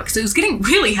take out because it was getting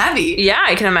really heavy. Yeah,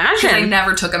 I can imagine. I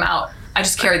never took them out. I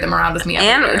just carried them around with me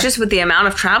everywhere. And just with the amount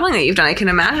of traveling that you've done, I can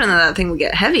imagine that thing would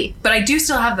get heavy. But I do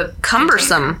still have the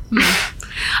cumbersome.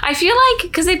 I feel like,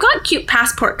 because they've got cute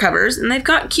passport covers, and they've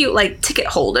got cute, like, ticket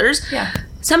holders. Yeah.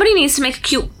 Somebody needs to make a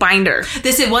cute binder.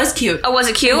 It was cute. Oh, was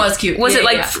it cute? It was cute. Was it,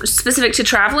 like, specific to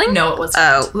traveling? No, it wasn't.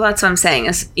 Oh, well, that's what I'm saying.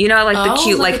 Is, like, the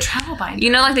cute, like... a travel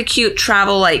binder. Like, the cute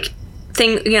travel, like...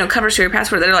 thing, covers for your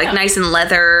passport that are like nice and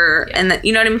leather, and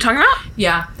you know what I'm talking about?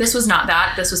 Yeah, this was not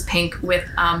that. This was pink with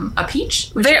a peach,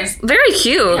 which is very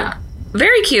cute. Yeah,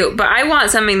 very cute. But I want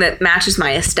something that matches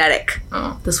my aesthetic.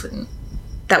 Oh, this wouldn't.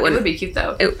 That would be cute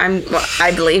though.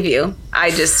 I believe you.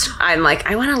 I'm like,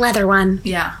 I want a leather one.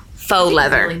 Yeah, faux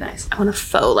leather. Really nice. I want a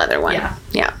faux leather one.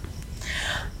 Yeah.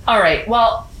 All right.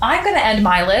 Well, I'm going to end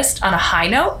my list on a high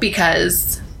note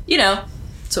because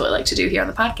that's what I like to do here on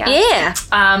the podcast.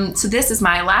 Yeah. So this is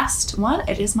my last one.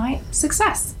 It is my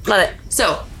success. Love it.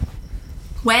 So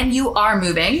when you are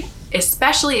moving,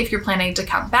 especially if you're planning to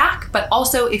come back, but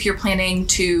also if you're planning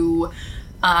to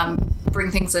bring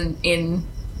things in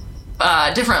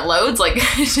different loads, like,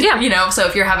 so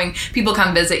if you're having people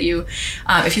come visit you,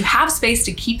 if you have space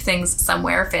to keep things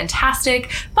somewhere,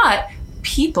 fantastic. But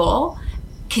people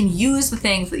can use the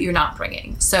things that you're not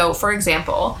bringing. So for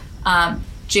example,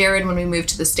 Jared, when we moved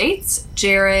to the States,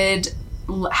 Jared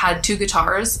had 2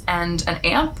 guitars and an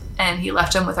amp, and he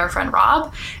left them with our friend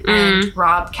Rob. And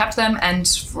Rob kept them, and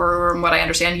from what I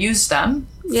understand, used them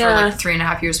for like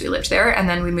 3.5 years we lived there. And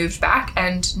then we moved back,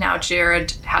 and now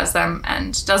Jared has them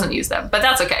and doesn't use them. But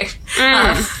that's okay.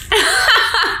 And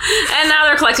now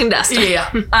they're collecting dust.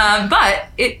 Yeah. But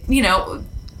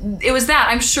it was that.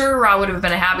 I'm sure Rob would have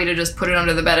been happy to just put it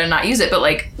under the bed and not use it, but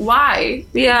like, why?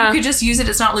 Yeah. You could just use it.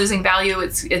 It's not losing value.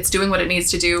 It's doing what it needs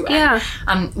to do. Yeah.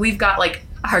 And we've got like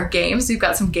our games. We've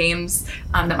got some games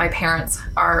that my parents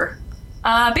are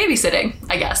babysitting,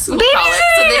 I guess we'll call it.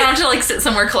 So they don't have to like sit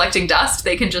somewhere collecting dust.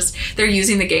 They're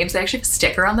using the games. They actually have a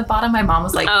sticker on the bottom. My mom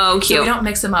was like, oh, cute. So we don't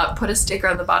mix them up. Put a sticker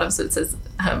on the bottom so it says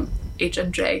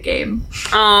H&J game.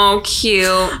 Oh,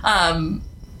 cute.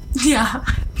 Yeah.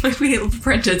 We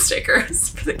printed stickers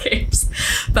for the games.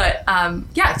 But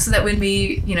so that when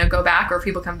we, go back or if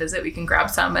people come visit, we can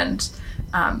grab some and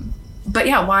but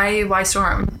yeah, why store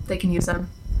them? They can use them,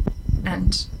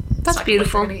 and that's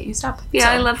beautiful. They're gonna get used up. Yeah, so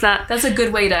I love that. That's a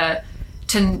good way to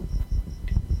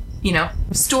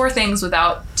store things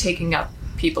without taking up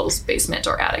people's basement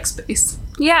or attic space.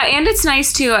 Yeah, and it's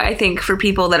nice too, I think, for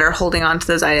people that are holding on to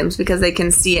those items because they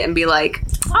can see it and be like,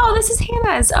 oh, this is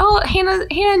Hannah's. Oh, Hannah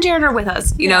and Jared are with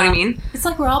us. You know what I mean? It's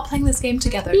like we're all playing this game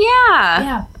together. Yeah.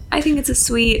 Yeah. I think it's a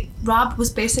sweet... Rob was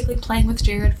basically playing with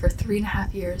Jared for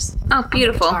 3.5 years. Oh,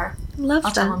 beautiful. Love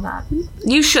I'll tell him that.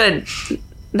 You should.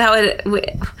 That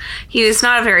would... He is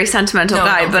not a very sentimental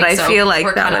guy, but I feel like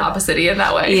we're kind of opposite-y in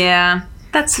that way. Yeah.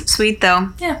 That's sweet, though.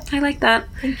 Yeah. I like that.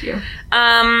 Thank you.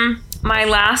 My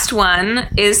last one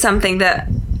is something that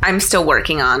I'm still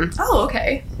working on. Oh,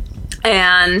 okay.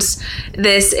 And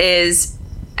this is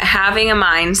having a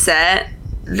mindset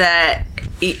that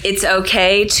it's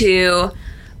okay to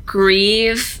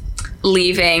grieve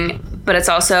leaving, but it's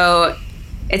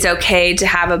okay to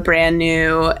have a brand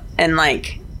new and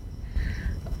like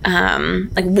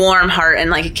warm heart and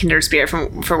like a kindred spirit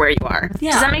for where you are.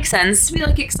 Yeah. Does that make sense? To be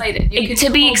like excited.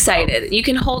 Both. You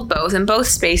can hold both, and both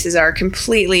spaces are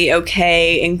completely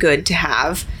okay and good to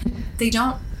have. They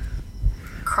don't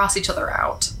cross each other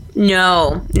out.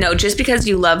 No. Just because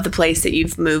you love the place that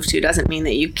you've moved to doesn't mean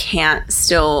that you can't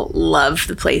still love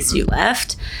the place you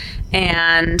left.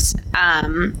 And it's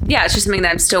just something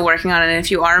that I'm still working on. And if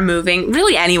you are moving,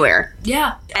 really anywhere,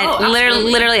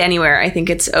 literally anywhere, I think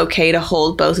it's okay to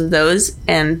hold both of those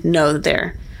and know that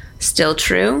they're still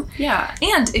true. Yeah,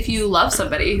 and if you love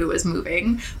somebody who is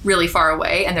moving really far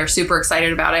away and they're super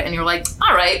excited about it, and you're like,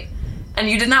 all right, and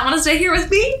you did not want to stay here with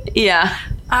me,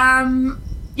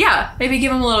 maybe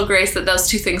give them a little grace that those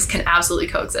two things can absolutely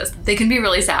coexist. They can be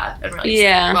really sad and really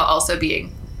sad while also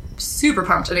being super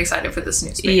pumped and excited for this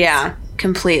new space. Yeah,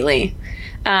 completely.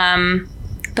 But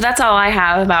that's all I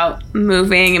have about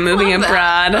moving and moving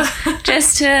abroad.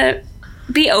 Just to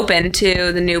be open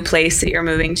to the new place that you're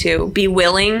moving to. Be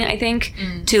willing, I think,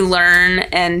 to learn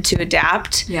and to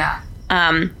adapt. Yeah.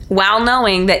 While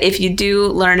knowing that if you do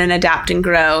learn and adapt and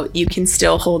grow, you can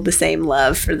still hold the same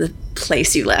love for the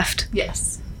place you left.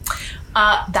 Yes.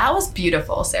 That was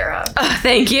beautiful, Sarah. Oh,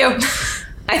 thank you.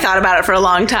 I thought about it for a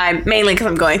long time, mainly because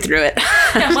I'm going through it.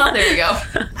 Yeah, well, there you go.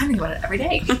 I think about it every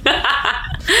day.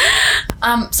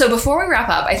 So before we wrap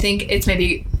up, I think it's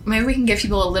maybe we can give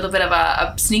people a little bit of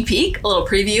a sneak peek, a little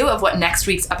preview of what next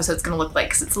week's episode is going to look like,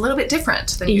 because it's a little bit different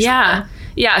than usual.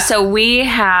 Yeah, so we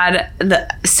had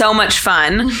so much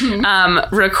fun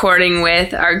recording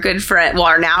with our good friend, well,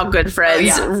 our now good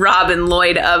friends, Rob and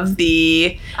Lloyd of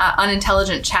the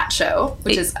Unintelligent Chat Show,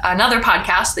 which is another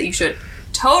podcast that you should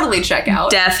totally check out.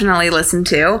 Definitely listen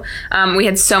to. We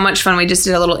had so much fun. We just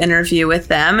did a little interview with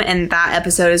them, and that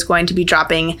episode is going to be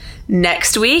dropping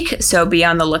next week, so be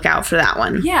on the lookout for that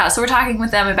one. Yeah, so we're talking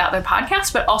with them about their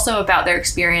podcast, but also about their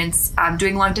experience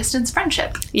doing long-distance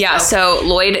friendship. Yeah, so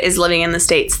Lloyd is living in the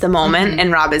States at the moment,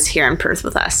 and Rob is here in Perth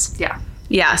with us.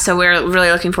 Yeah, so we're really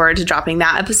looking forward to dropping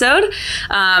that episode.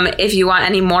 If you want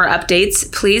any more updates,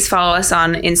 please follow us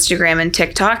on Instagram and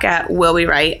TikTok at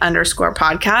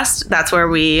willweright_podcast. That's where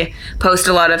we post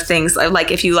a lot of things.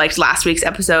 Like if you liked last week's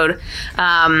episode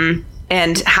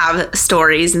and have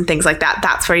stories and things like that,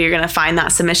 that's where you're going to find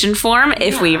that submission form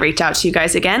if we reach out to you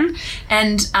guys again.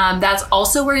 And that's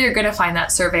also where you're going to find that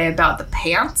survey about the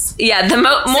pants. Yeah,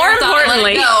 more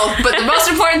importantly. No, but the most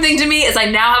important thing to me is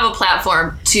I now have a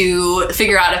platform to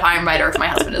figure out if I'm right or if my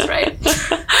husband is right.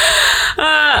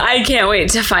 I can't wait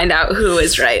to find out who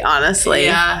is right, honestly.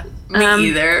 Yeah, me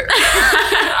either.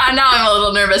 Now I'm a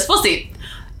little nervous. We'll see.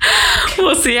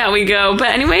 We'll see how we go. But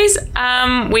anyways,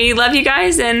 we love you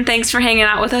guys, and thanks for hanging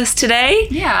out with us today.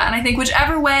 Yeah, and I think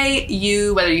whichever way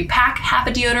whether you pack half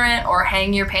a deodorant or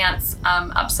hang your pants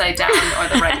upside down or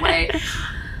the right way,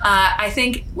 I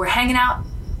think we're hanging out.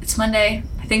 It's Monday.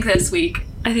 I think this week.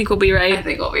 I think we'll be right. I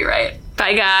think we'll be right.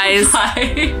 Bye, guys.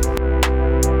 Bye.